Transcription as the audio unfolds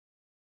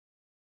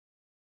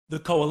the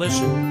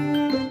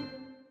Koalition.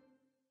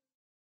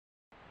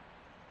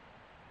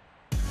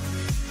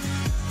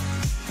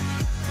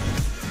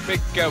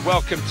 Big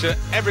welcome to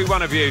every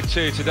one of you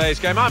to today's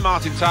game. I'm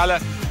Martin Tyler,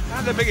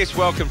 and the biggest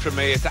welcome from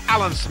me is to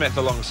Alan Smith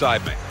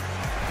alongside me.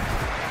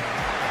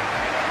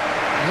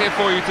 And here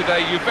for you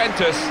today,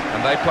 Juventus,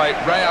 and they play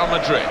Real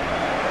Madrid.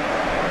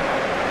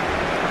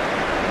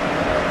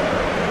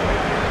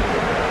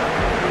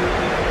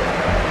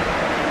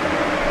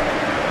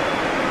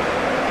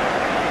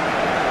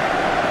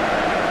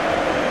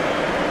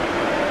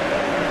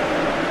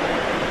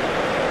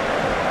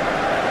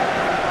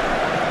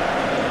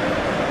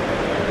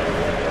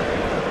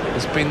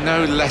 There's been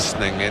no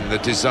lessening in the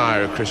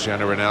desire of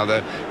Cristiano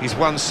Ronaldo. He's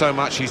won so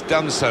much, he's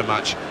done so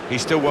much, he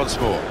still wants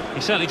more.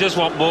 He certainly does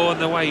want more, and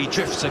the way he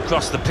drifts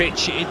across the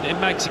pitch, it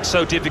makes it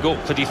so difficult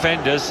for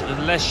defenders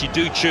unless you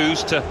do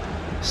choose to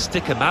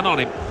stick a man on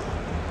him.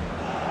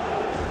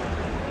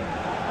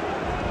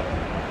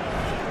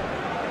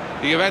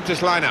 The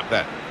Juventus lineup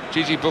then.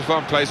 Gigi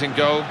Buffon plays in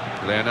goal.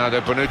 Leonardo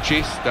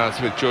Bonucci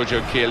starts with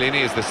Giorgio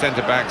Chiellini as the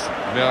centre-backs.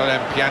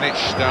 Miralem Pjanic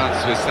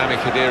starts with Sami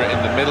Khedira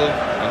in the middle.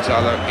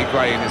 Gonzalo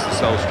Higuain is the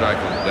sole striker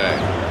today.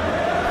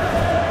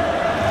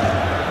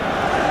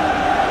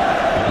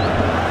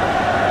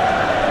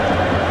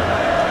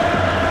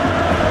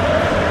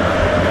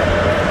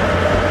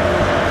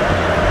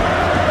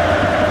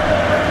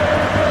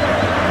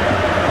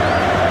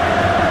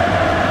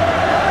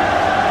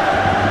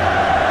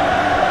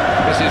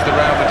 This is the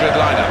Real Madrid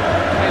lineup.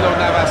 Keylor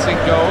Navas in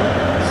goal.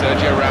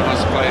 Sergio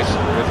Ramos plays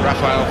with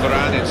Rafael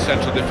Varane in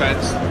central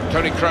defence.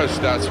 Toni Kroos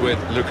starts with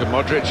Luka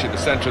Modric in the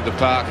centre of the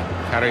park.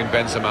 Karim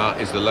Benzema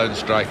is the lone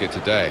striker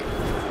today.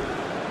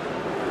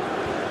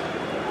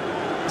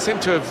 They seem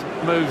to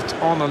have moved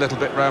on a little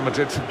bit, Real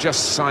Madrid, from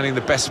just signing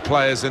the best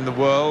players in the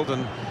world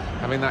and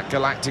having that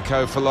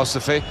Galactico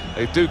philosophy.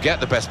 They do get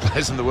the best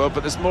players in the world,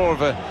 but there's more of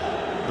the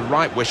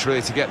right wish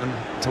really to get them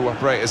to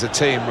operate as a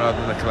team rather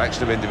than a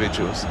collection of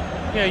individuals.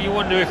 Yeah, you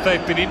wonder if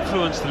they've been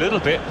influenced a little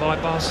bit by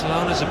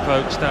Barcelona's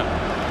approach, that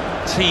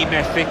team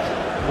ethic,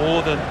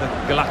 more than the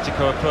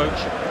Galactico approach.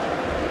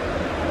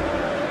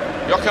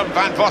 Joachim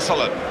van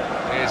Vosselen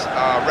is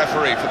our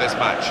referee for this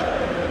match.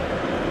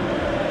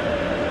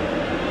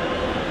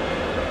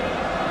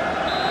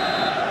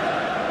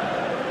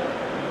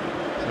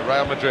 So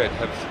Real Madrid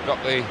have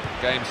got the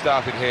game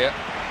started here.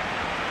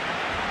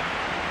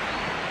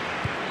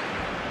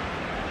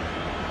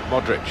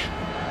 Modric.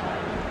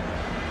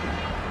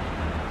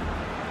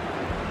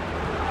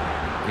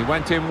 He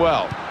went in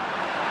well.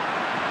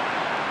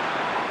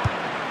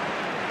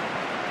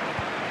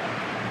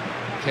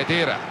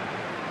 Khedira.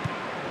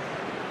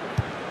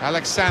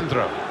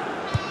 Alexandro.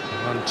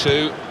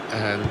 1-2,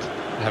 and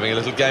having a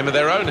little game of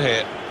their own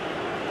here.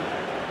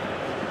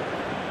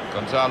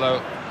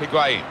 Gonzalo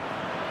Higuain.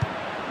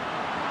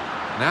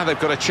 Now they've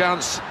got a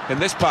chance in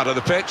this part of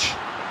the pitch.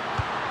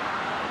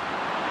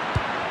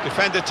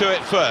 Defender to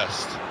it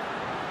first.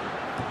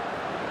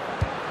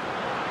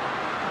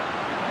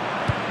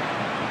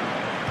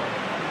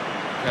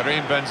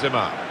 Karim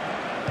Benzema.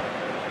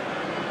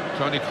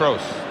 Toni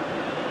Kroos.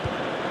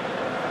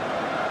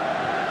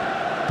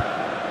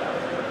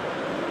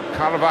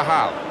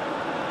 Carvajal.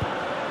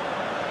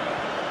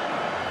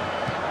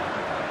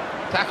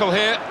 Tackle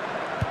here.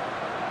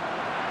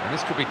 And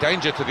this could be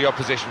danger to the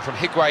opposition from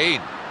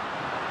Higuain.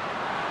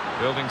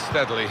 Building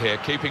steadily here,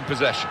 keeping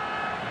possession.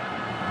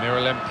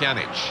 Miralem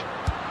Pjanic.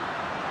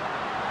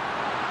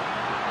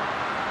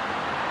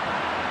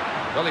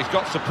 Well, he's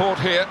got support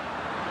here.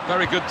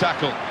 Very good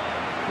tackle.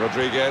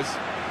 Rodriguez.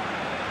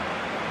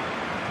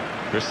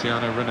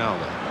 Cristiano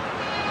Ronaldo.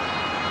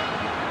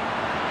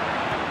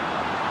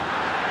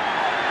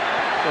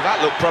 Well,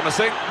 that looked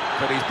promising,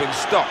 but he's been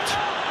stopped.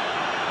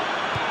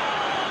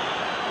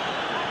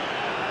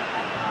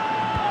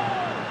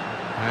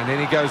 And in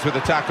he goes with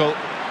the tackle.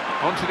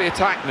 Onto the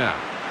attack now.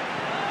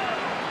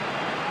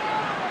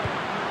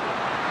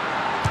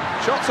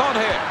 Shots on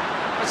here.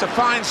 That's a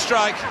fine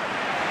strike,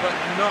 but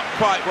not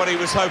quite what he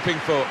was hoping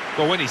for.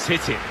 Well, when he's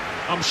hit it,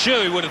 I'm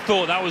sure he would have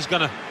thought that was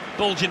going to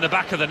bulge in the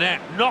back of the net.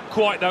 Not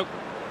quite, though.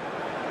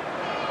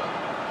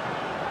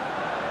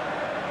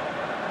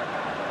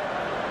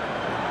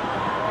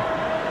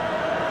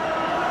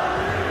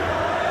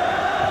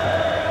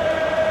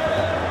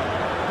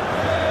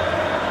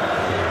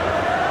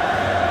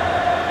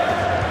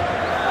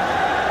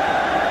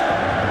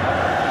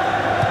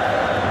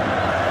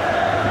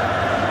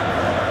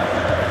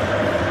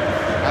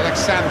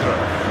 Alexandro.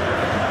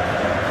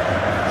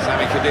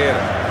 Sami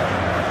Khedira.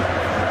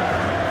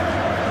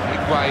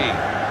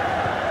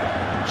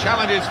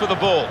 Challenges for the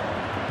ball.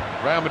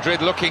 Real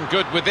Madrid looking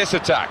good with this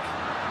attack.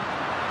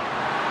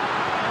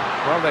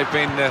 Well, they've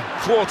been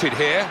thwarted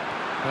here.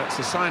 That's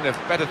a sign of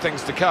better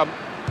things to come.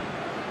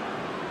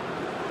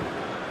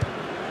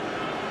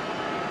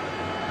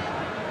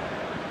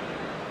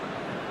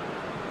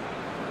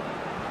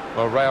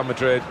 Well, Real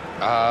Madrid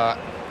are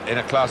in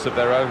a class of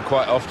their own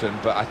quite often,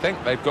 but I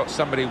think they've got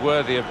somebody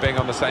worthy of being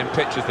on the same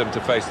pitch as them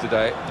to face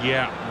today.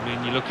 Yeah, I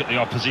mean, you look at the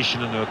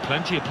opposition and there are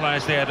plenty of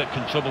players there that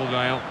can trouble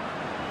Real.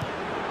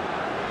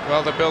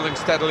 Well, they're building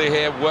steadily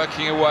here,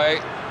 working away.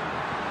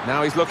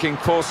 Now he's looking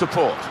for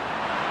support.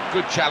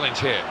 Good challenge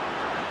here.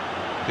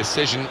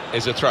 Decision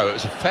is a throw. It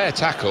was a fair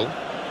tackle.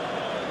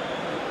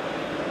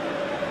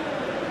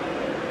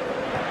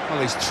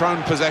 Well, he's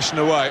thrown possession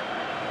away.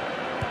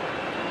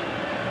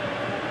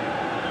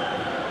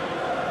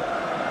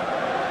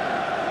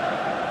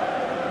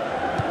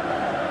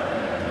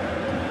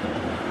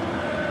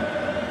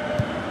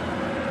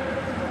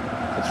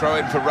 The throw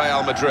in for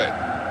Real Madrid.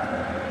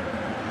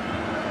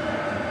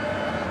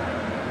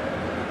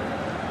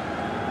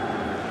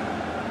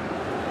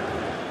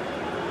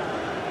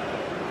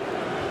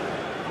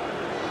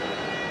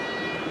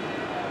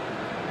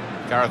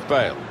 Gareth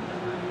Bale.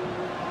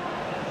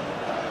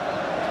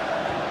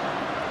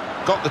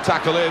 Got the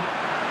tackle in.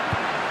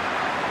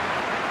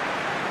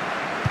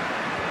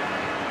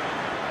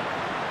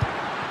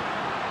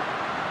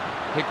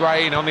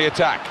 Higuain on the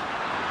attack.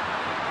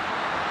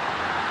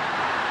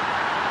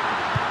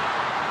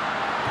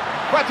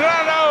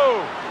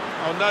 Cuadrado!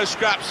 Oh, no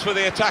scraps for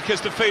the attackers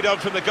to feed on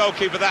from the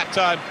goalkeeper that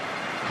time.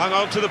 Hung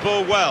on to the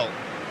ball well.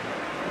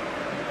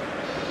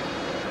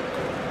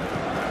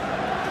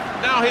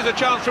 Now here's a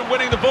chance from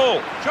winning the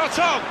ball. Shot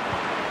on!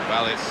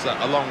 Well, it's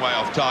a long way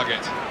off target.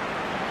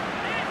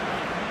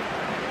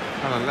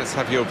 Alan, let's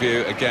have your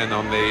view again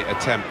on the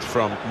attempt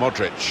from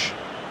Modric.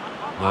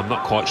 I'm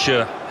not quite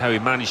sure how he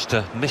managed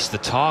to miss the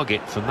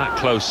target from that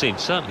close in.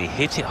 Certainly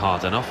hit it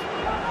hard enough.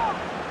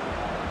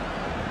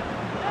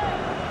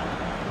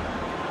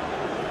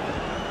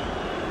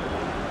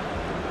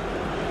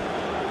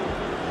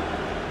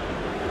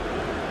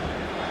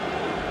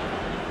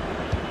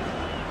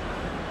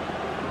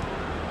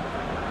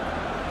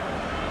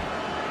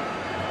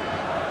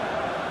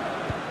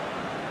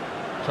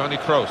 Toni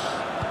Kroos.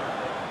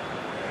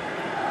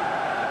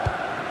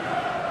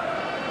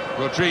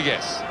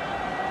 Rodriguez.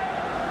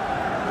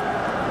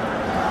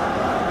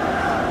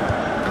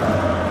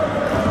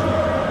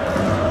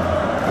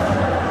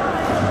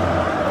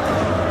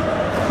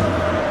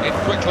 In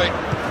quickly,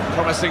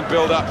 promising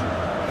build-up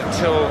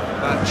until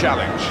that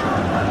challenge.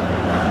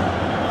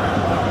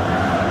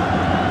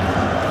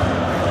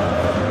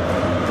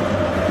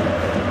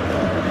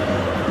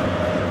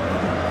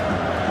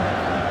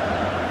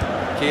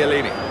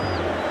 Koalition.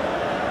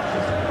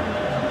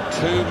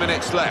 2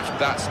 minutes left,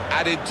 that's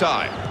added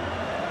time.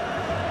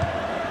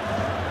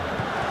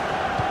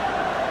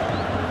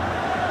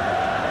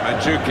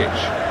 Mandzukic.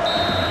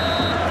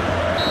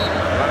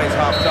 That is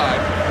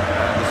half-time,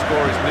 and the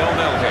score is 0-0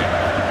 here.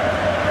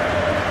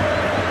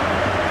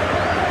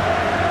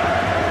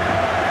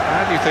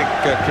 How do you think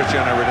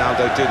Cristiano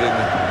Ronaldo did in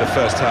the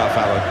first half,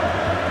 Alan?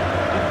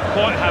 Didn't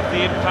quite have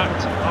the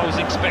impact I was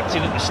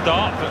expecting at the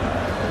start, but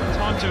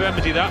time to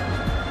remedy that.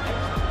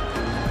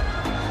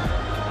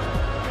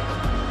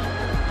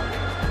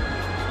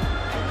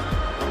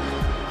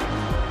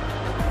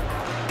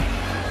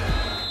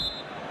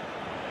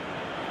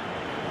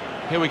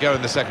 Here we go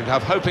in the second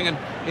half, hoping and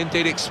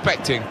indeed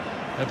expecting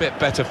a bit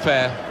better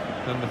fare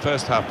than the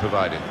first half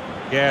provided.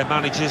 Yeah,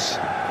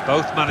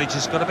 both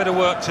managers got a bit of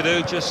work to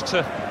do just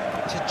to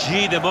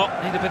G them up.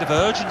 Need a bit of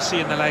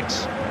urgency in the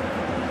legs.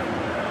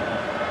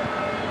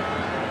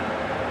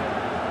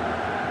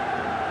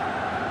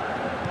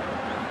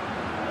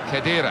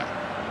 Khedira.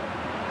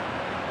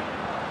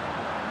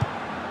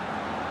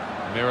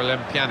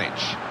 Miralem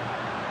Pjanic.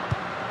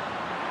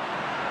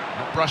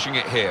 Not brushing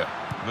it here,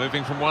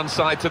 moving from one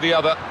side to the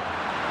other.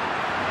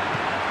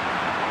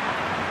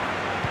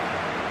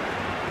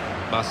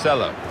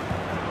 Marcelo.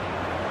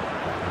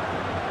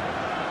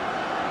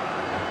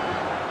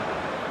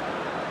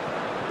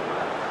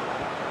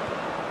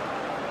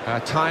 A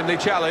timely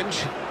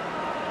challenge.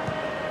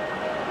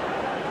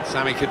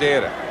 Sami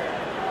Khedira.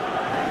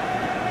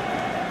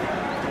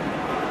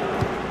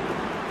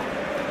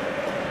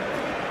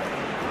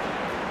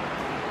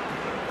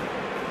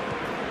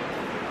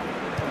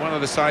 One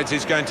of the sides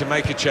is going to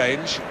make a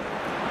change.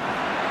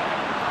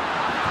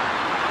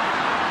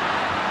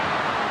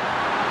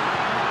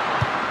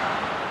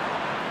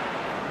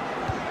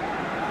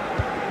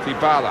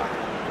 Dybala.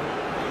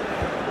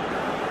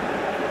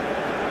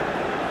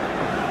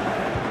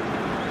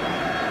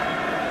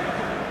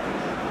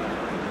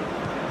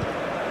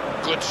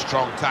 Good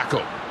strong tackle.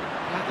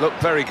 That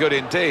looked very good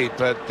indeed,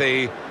 but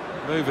the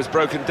move has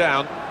broken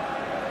down.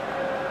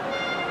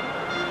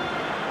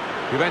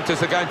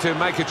 Juventus are going to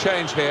make a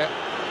change here.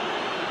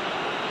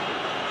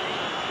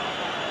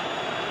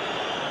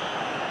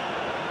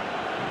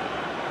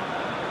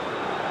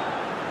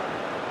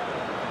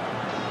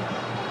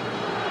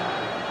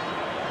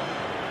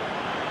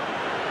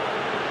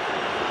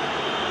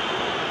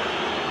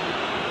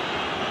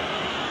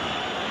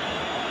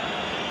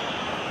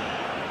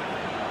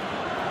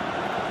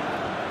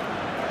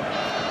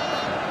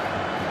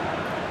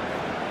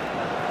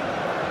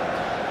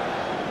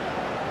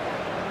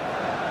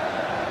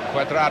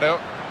 Cuadrado.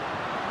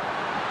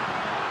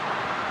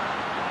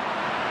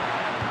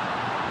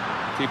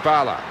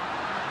 Dybala.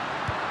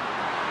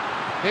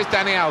 Here's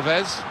Dani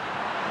Alves.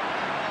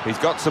 He's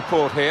got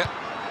support here.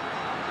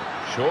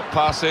 Short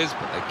passes,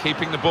 but they're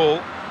keeping the ball.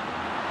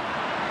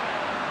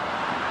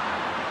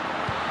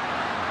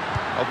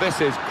 Oh, this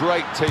is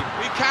great team.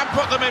 He can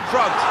put them in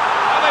front.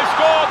 And they've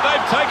scored,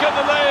 they've taken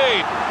the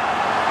lead.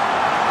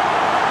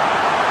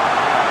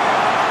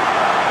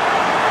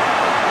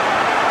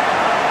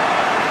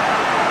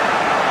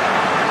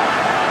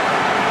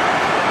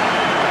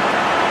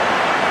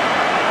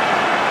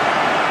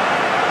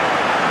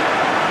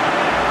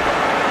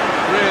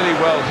 Really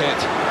well hit,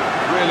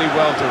 really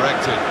well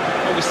directed.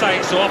 Well, we say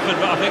it so often,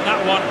 but I think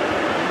that one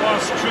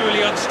was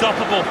truly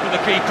unstoppable for the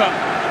keeper.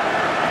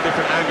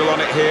 Different angle on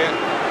it here.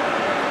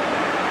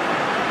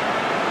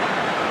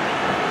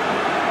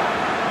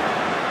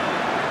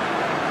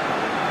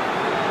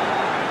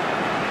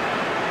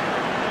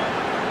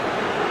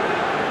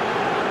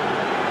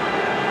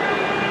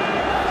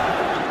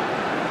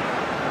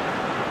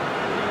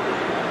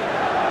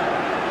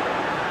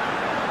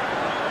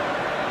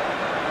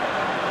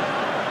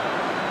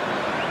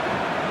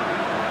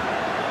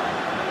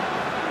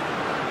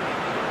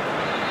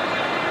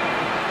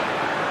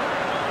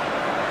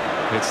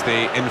 It's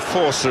the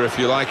enforcer, if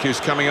you like, who's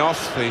coming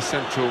off, the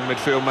central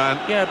midfield man.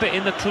 Yeah, a bit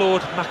in the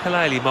Claude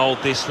Makelele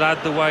mould, this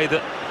lad, the way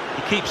that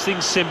he keeps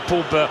things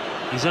simple, but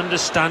his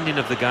understanding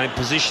of the game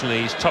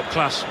positionally is top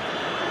class.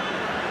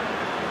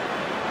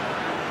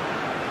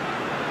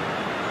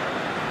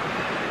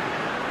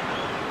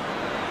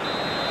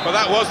 Well,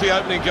 that was the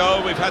opening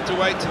goal. We've had to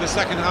wait to the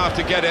second half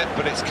to get it,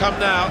 but it's come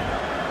now.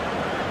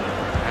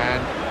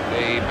 And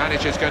the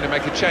manager's going to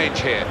make a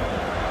change here.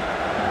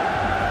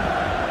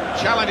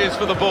 Challenges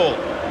for the ball.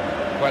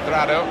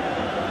 Cuadrado.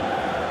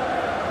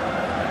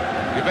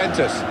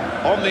 Juventus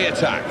on the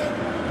attack.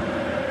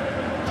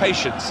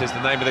 Patience is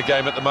the name of the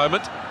game at the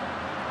moment.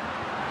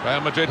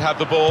 Real Madrid have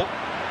the ball.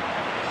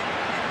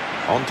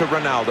 On to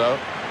Ronaldo.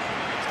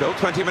 Still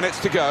 20 minutes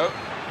to go.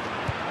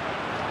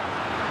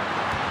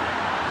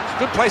 It's a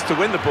good place to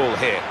win the ball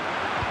here.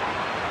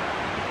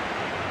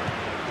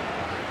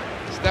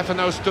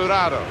 Stefano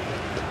Sturaro.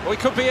 Oh, he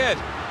could be it.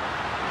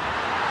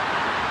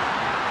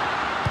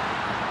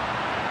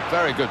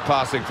 Very good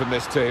passing from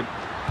this team.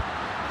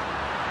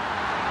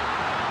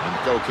 And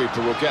the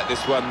goalkeeper will get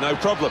this one, no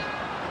problem.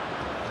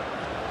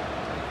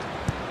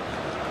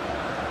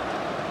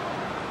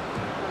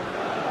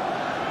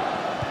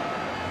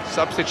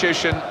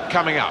 Substitution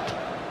coming up.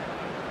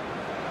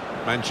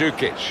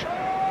 Mandzukic.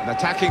 And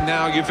attacking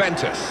now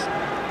Juventus.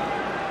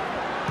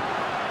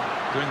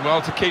 Doing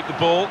well to keep the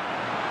ball.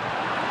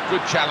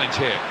 Good challenge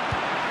here.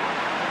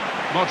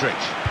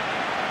 Modric.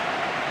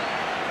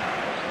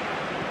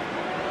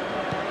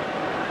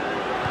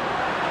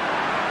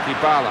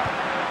 Dybala.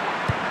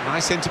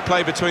 Nice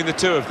interplay between the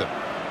two of them.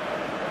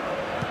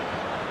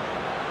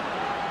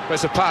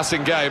 It's a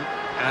passing game,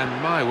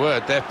 and my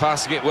word, they're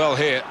passing it well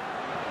here.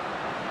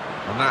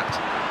 And that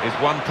is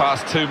one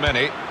pass too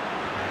many,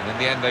 and in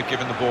the end they've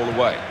given the ball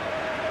away.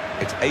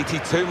 It's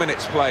 82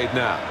 minutes played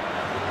now.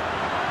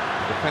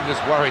 The defenders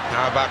worried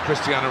now about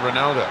Cristiano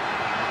Ronaldo.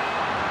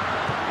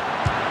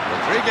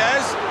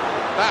 Rodriguez.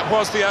 That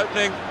was the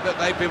opening that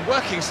they've been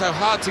working so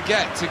hard to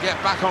get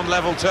back on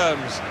level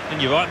terms.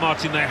 And you're right,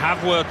 Martin, they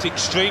have worked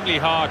extremely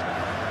hard.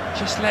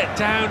 Just let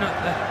down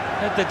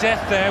at the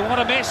death there. What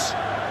a miss.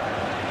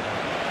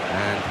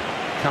 And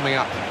coming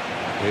up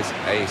is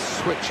a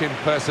switch in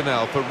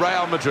personnel for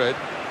Real Madrid.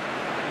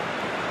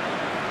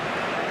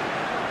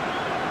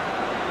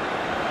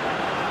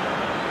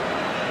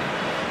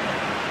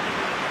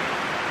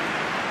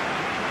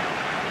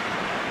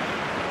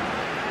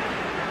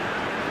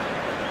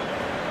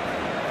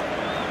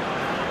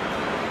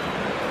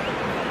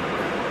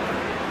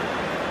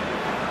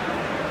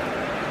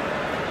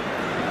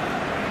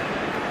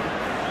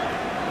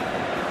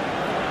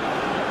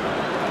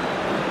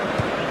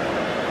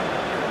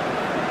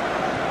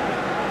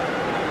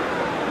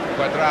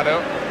 Cuadrado.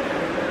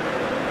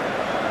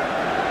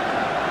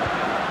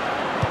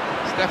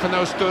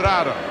 Stefano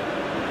Sturaro.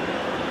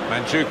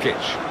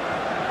 Mandzukic.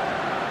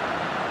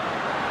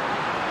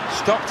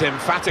 Stopped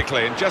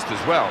emphatically and just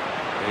as well.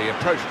 The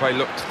approach play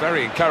looked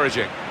very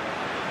encouraging.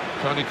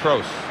 Toni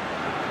Kroos.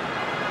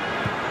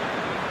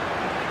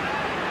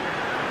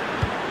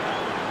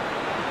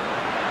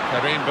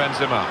 Karim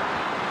Benzema.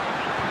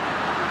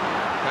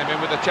 Came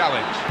in with a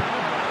challenge.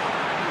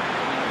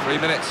 3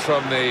 minutes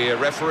from the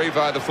referee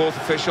via the fourth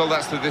official.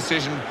 That's the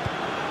decision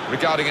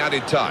regarding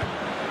added time.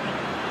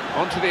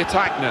 On to the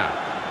attack now.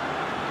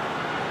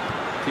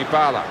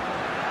 Dybala.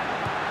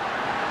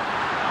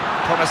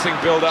 Promising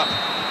build-up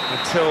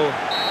until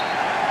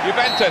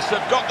Juventus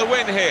have got the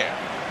win here.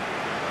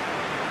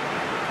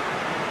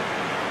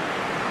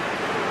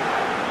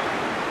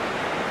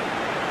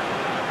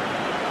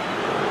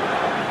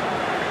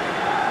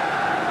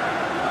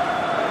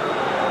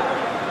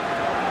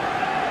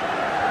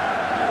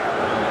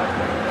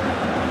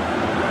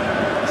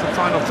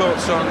 Final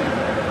thoughts on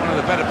one of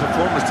the better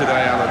performers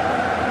today, Alan?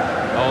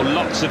 Oh,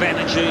 lots of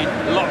energy,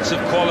 lots of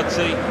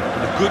quality,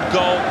 and a good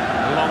goal,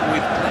 along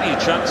with plenty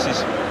of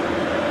chances.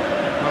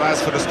 Well,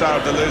 as for the star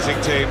of the losing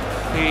team,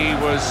 he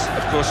was,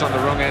 of course, on the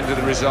wrong end of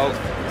the result.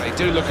 They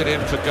do look at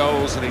him for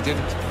goals, and he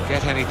didn't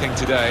get anything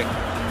today.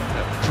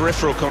 A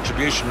peripheral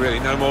contribution, really,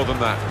 no more than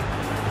that.